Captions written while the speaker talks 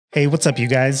Hey, what's up you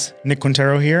guys? Nick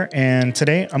Quintero here, and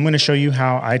today I'm going to show you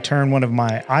how I turn one of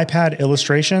my iPad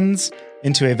illustrations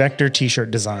into a vector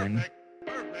t-shirt design.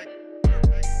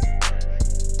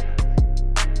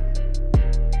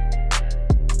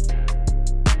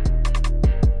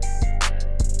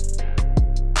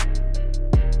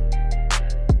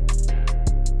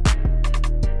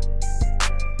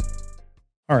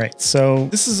 All right, so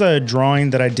this is a drawing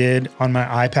that I did on my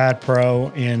iPad Pro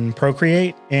in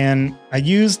Procreate, and I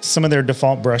used some of their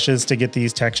default brushes to get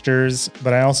these textures,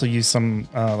 but I also used some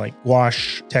like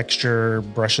wash texture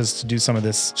brushes to do some of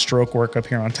this stroke work up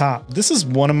here on top. This is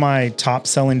one of my top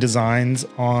selling designs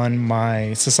on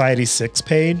my Society 6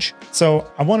 page. So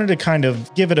I wanted to kind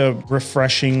of give it a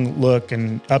refreshing look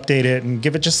and update it and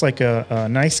give it just like a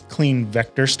nice clean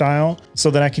vector style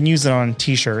so that I can use it on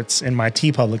t-shirts in my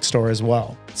TeePublic store as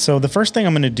well. So the first thing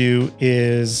I'm going to do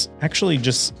is actually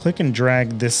just click and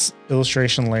drag this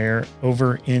illustration layer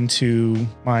over into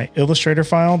my Illustrator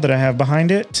file that I have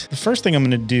behind it. The first thing I'm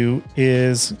going to do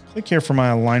is click here for my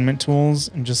alignment tools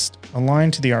and just align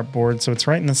to the artboard so it's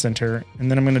right in the center. And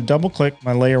then I'm going to double click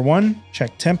my layer 1,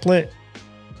 check template.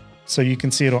 So you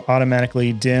can see it'll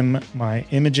automatically dim my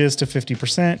images to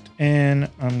 50%. And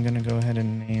I'm going to go ahead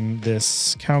and name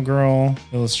this Cowgirl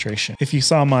Illustration. If you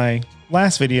saw my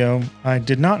last video, I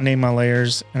did not name my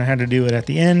layers and I had to do it at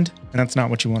the end, and that's not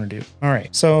what you want to do. All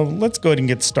right, so let's go ahead and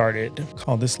get started.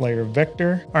 Call this layer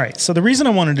vector. All right, so the reason I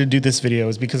wanted to do this video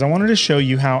is because I wanted to show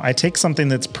you how I take something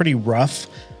that's pretty rough,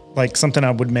 like something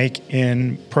I would make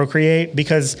in Procreate,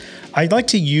 because I like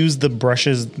to use the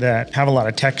brushes that have a lot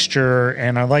of texture,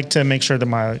 and I like to make sure that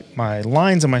my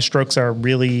lines and my strokes are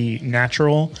really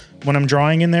natural when I'm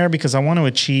drawing in there, because I want to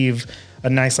achieve a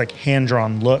nice like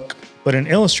hand-drawn look. But in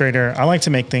Illustrator, I like to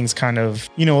make things kind of,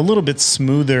 a little bit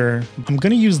smoother. I'm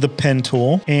going to use the pen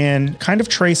tool and kind of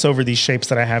trace over these shapes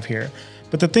that I have here.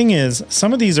 But the thing is,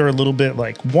 some of these are a little bit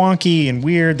like wonky and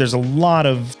weird. There's a lot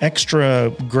of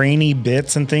extra grainy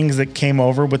bits and things that came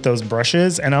over with those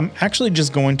brushes, and I'm actually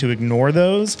just going to ignore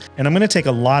those. And I'm going to take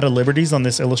a lot of liberties on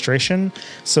this illustration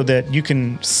so that you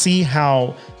can see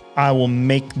how I will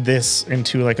make this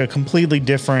into like a completely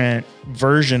different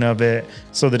version of it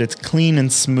so that it's clean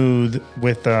and smooth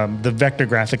with the vector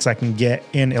graphics I can get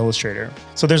in Illustrator.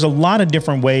 So there's a lot of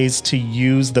different ways to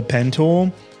use the pen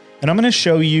tool, and I'm going to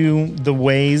show you the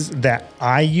ways that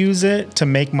I use it to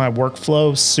make my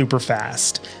workflow super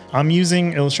fast. I'm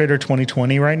using Illustrator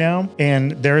 2020 right now,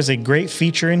 and there is a great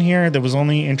feature in here that was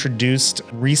only introduced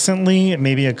recently,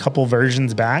 maybe a couple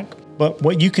versions back. But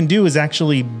what you can do is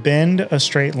actually bend a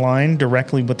straight line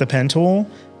directly with the pen tool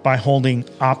by holding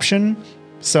Option.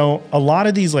 So a lot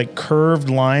of these like curved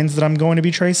lines that I'm going to be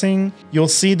tracing, you'll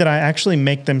see that I actually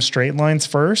make them straight lines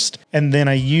first, and then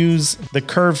I use the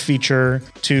curve feature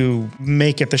to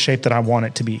make it the shape that I want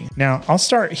it to be. Now I'll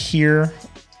start here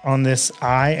on this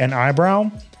eye and eyebrow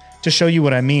to show you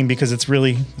what I mean, because it's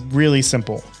really, really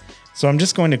simple. So I'm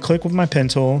just going to click with my pen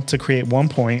tool to create one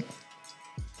point.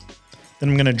 Then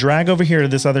I'm going to drag over here to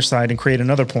this other side and create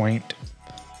another point.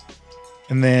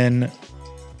 And then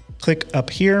click up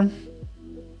here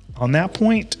on that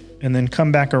point, and then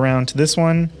come back around to this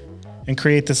one and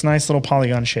create this nice little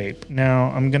polygon shape.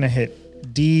 Now I'm going to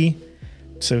hit D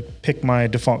to pick my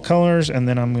default colors, and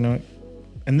then I'm going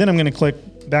to click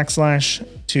backslash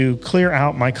to clear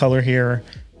out my color here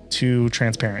to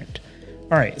transparent.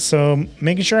 All right, so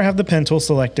making sure I have the pen tool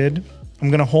selected, I'm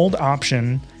going to hold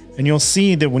Option. And you'll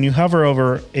see that when you hover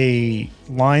over a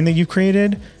line that you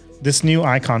created, this new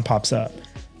icon pops up.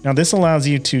 Now this allows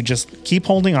you to just keep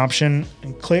holding Option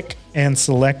and click and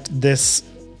select this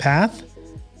path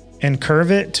and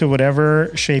curve it to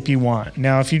whatever shape you want.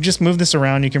 Now, if you just move this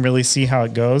around, you can really see how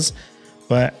it goes,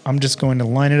 but I'm just going to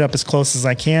line it up as close as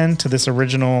I can to this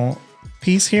original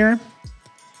piece here.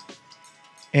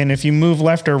 And if you move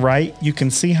left or right, you can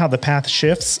see how the path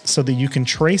shifts so that you can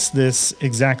trace this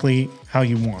exactly how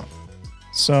you want.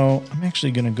 So I'm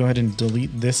actually going to go ahead and delete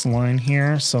this line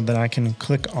here so that I can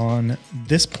click on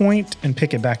this point and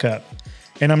pick it back up.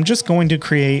 And I'm just going to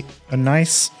create a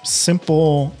nice,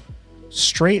 simple,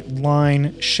 straight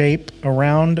line shape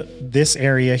around this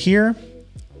area here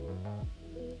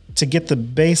to get the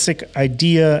basic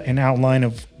idea and outline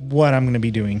of what I'm going to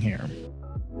be doing here.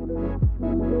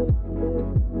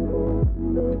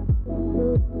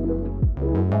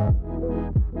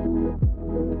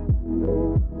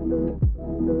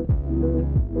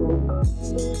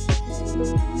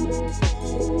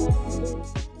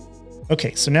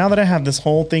 Okay, so now that I have this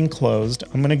whole thing closed,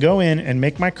 I'm going to go in and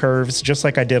make my curves just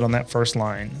like I did on that first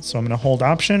line. So I'm going to hold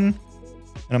Option, and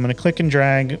I'm going to click and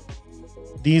drag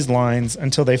these lines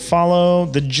until they follow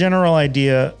the general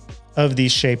idea of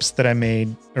these shapes that I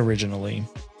made originally.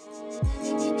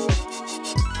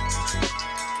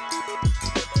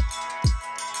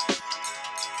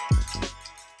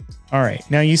 All right,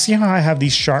 now you see how I have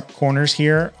these sharp corners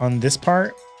here on this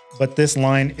part, but this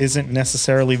line isn't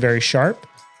necessarily very sharp.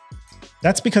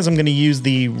 That's because I'm going to use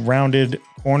the rounded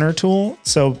corner tool.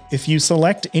 So if you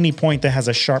select any point that has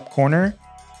a sharp corner,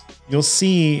 you'll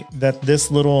see that this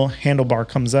little handlebar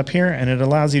comes up here and it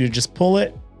allows you to just pull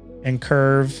it and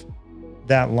curve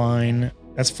that line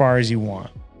as far as you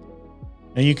want.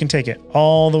 Now you can take it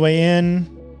all the way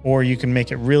in, or you can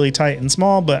make it really tight and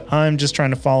small, but I'm just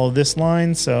trying to follow this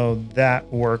line, so that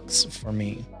works for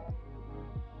me.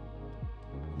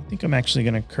 I think I'm actually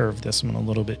going to curve this one a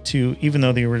little bit too, even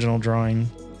though the original drawing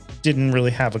didn't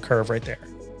really have a curve right there.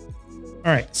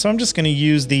 All right, so I'm just going to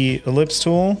use the ellipse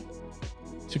tool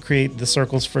to create the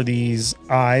circles for these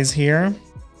eyes here.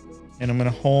 And I'm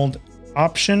going to hold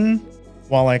Option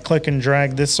while I click and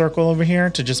drag this circle over here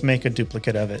to just make a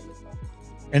duplicate of it.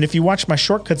 And if you watch my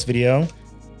shortcuts video,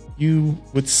 you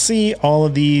would see all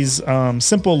of these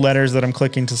simple letters that I'm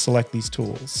clicking to select these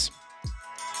tools.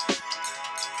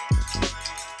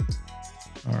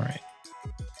 All right.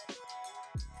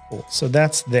 Cool. So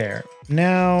that's there.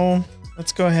 Now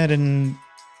let's go ahead and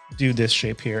do this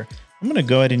shape here. I'm going to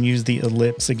go ahead and use the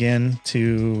ellipse again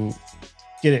to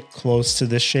get it close to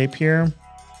this shape here,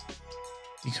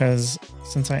 because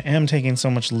since I am taking so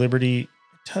much liberty,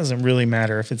 it doesn't really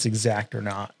matter if it's exact or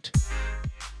not.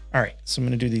 All right, so I'm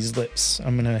going to do these lips.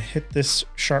 I'm going to hit this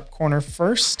sharp corner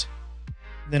first.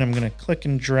 Then I'm going to click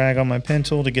and drag on my pen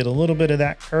tool to get a little bit of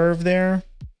that curve there.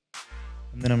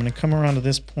 And then I'm going to come around to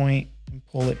this point and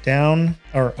pull it down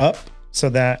or up so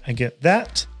that I get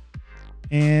that.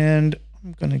 And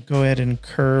I'm going to go ahead and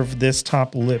curve this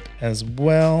top lip as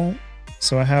well,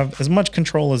 so I have as much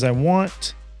control as I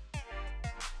want.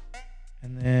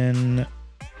 And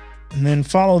then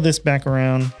follow this back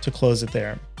around to close it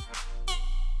there.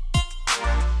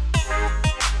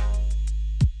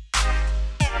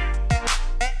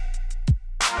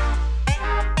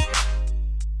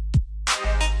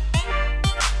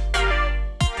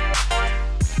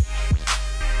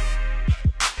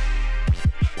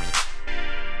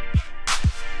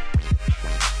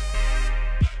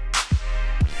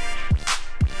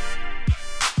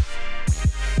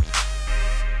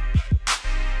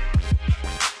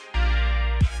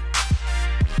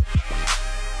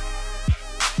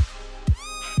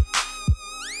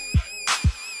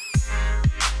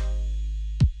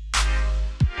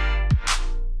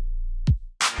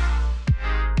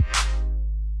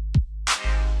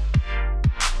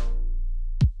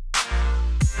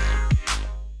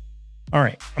 All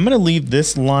right, I'm going to leave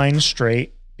this line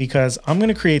straight because I'm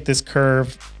going to create this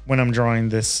curve when I'm drawing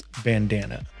this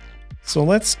bandana. So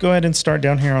let's go ahead and start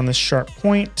down here on this sharp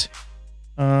point.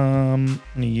 I'm going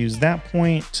to use that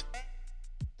point,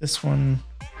 this one.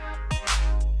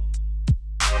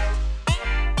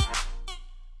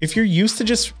 If you're used to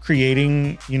just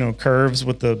creating, curves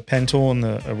with the pen tool in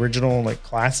the original,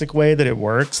 classic way that it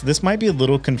works, this might be a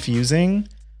little confusing,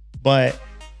 but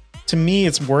to me,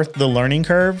 it's worth the learning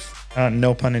curve.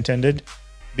 No pun intended,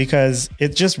 because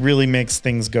it just really makes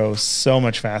things go so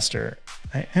much faster.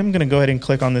 I am going to go ahead and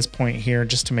click on this point here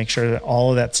just to make sure that all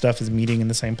of that stuff is meeting in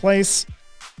the same place.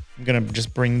 I'm going to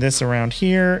just bring this around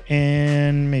here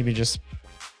and maybe just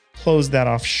close that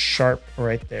off sharp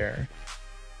right there.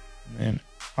 And then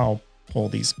I'll pull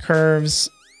these curves.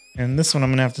 And this one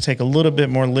I'm going to have to take a little bit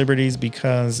more liberties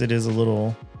because it is a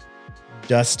little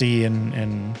dusty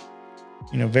and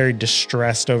very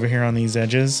distressed over here on these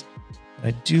edges. I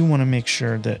do want to make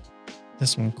sure that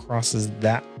this one crosses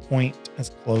that point as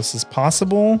close as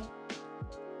possible,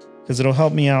 because it'll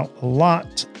help me out a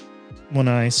lot when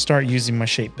I start using my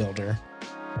shape builder.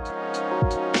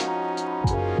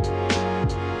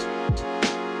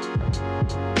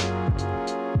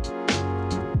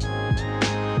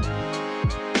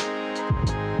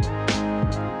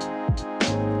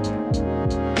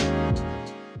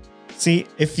 See,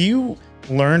 if you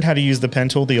learned how to use the pen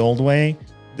tool the old way,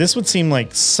 this would seem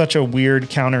like such a weird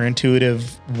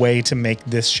counterintuitive way to make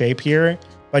this shape here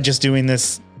by just doing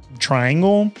this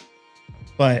triangle.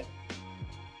 But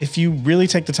if you really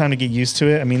take the time to get used to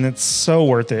it, I mean, it's so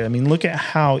worth it. I mean, look at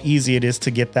how easy it is to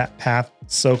get that path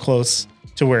so close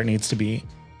to where it needs to be.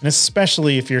 And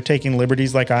especially if you're taking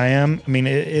liberties like I am, I mean,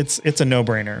 it's a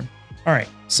no-brainer. All right,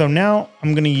 so now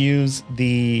I'm going to use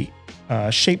the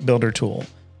shape builder tool.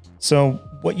 So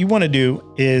what you want to do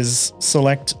is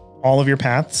select all of your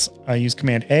paths. I use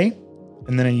Command A,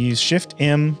 and then I use Shift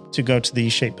M to go to the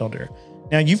shape builder.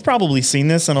 Now you've probably seen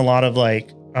this in a lot of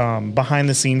behind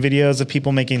the scene videos of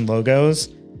people making logos.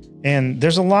 And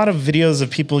there's a lot of videos of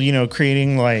people,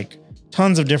 creating like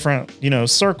tons of different,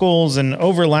 circles and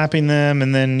overlapping them.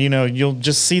 And then, you'll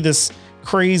just see this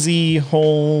crazy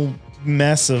whole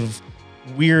mess of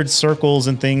weird circles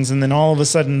and things. And then all of a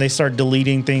sudden they start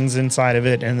deleting things inside of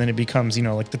it. And then it becomes,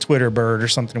 like the Twitter bird or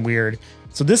something weird.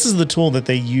 So this is the tool that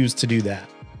they use to do that.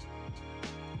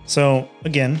 So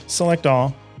again, select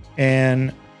all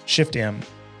and Shift M.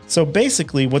 So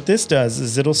basically what this does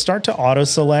is it'll start to auto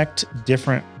select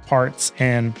different parts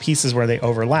and pieces where they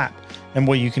overlap. And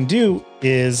what you can do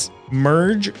is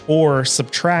merge or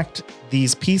subtract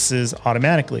these pieces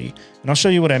automatically. And I'll show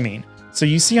you what I mean. So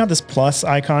you see how this plus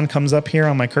icon comes up here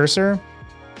on my cursor?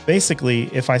 Basically,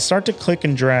 if I start to click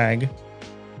and drag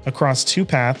across two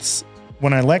paths,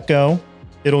 when I let go,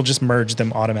 it'll just merge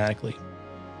them automatically.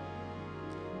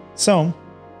 So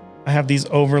I have these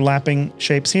overlapping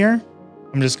shapes here.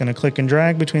 I'm just going to click and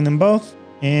drag between them both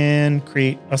and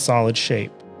create a solid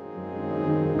shape.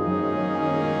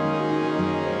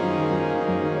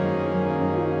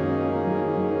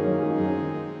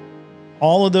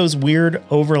 All of those weird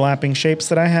overlapping shapes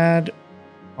that I had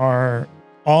are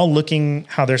all looking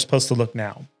how they're supposed to look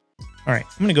now. All right,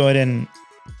 I'm going to go ahead and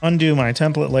undo my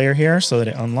template layer here so that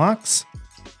it unlocks.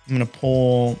 I'm going to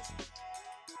pull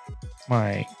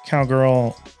my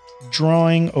cowgirl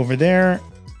drawing over there.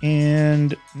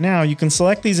 And now you can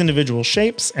select these individual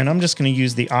shapes, and I'm just going to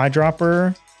use the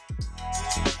eyedropper.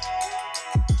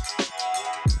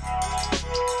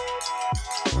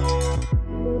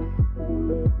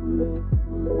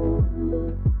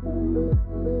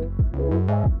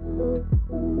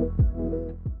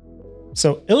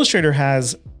 So Illustrator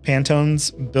has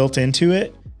Pantones built into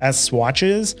it as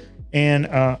swatches, and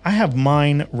I have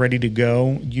mine ready to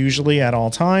go usually at all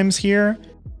times here.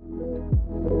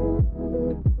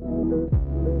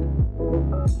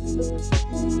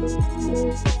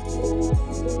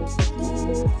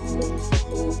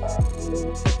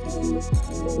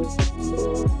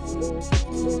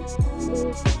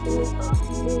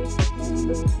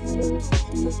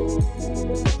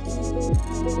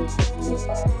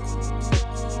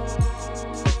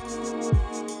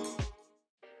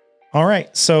 All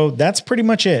right, so that's pretty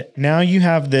much it. Now you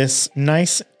have this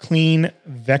nice, clean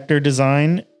vector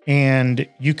design, and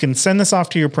you can send this off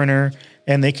to your printer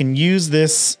and they can use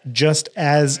this just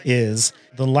as is.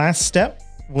 The last step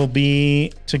will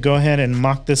be to go ahead and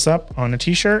mock this up on a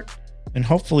t-shirt and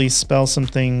hopefully spell some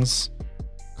things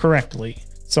correctly.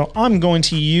 So I'm going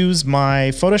to use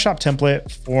my Photoshop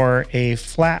template for a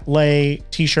flat lay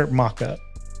t-shirt mock-up.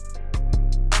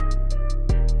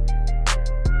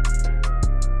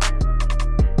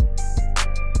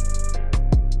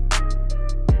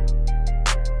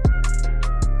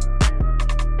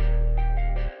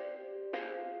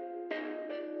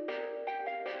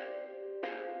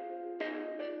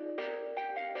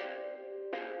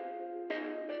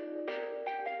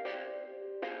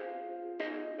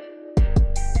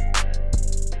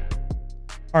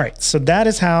 All right, so that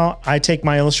is how I take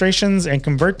my illustrations and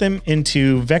convert them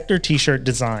into vector t-shirt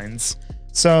designs.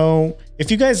 So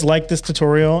if you guys like this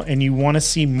tutorial and you want to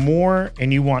see more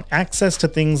and you want access to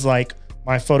things like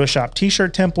my Photoshop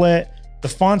t-shirt template, the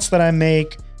fonts that I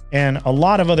make, and a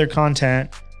lot of other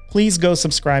content, please go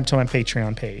subscribe to my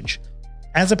Patreon page.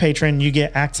 As a patron, you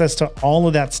get access to all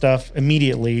of that stuff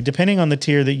immediately, depending on the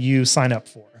tier that you sign up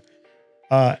for.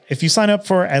 If you sign up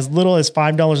for as little as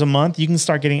 $5 a month, you can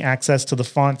start getting access to the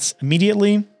fonts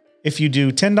immediately. If you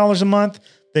do $10 a month,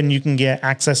 then you can get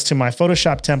access to my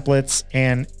Photoshop templates.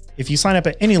 And if you sign up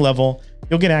at any level,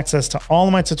 you'll get access to all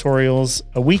of my tutorials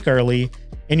a week early.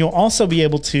 And you'll also be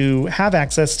able to have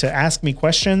access to ask me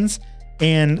questions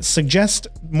and suggest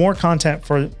more content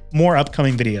for more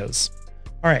upcoming videos.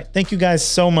 All right, thank you guys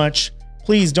so much.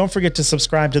 Please don't forget to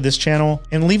subscribe to this channel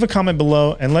and leave a comment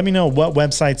below and let me know what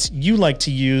websites you like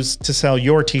to use to sell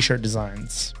your t-shirt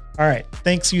designs. All right,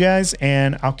 thanks you guys,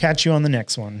 and I'll catch you on the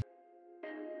next one.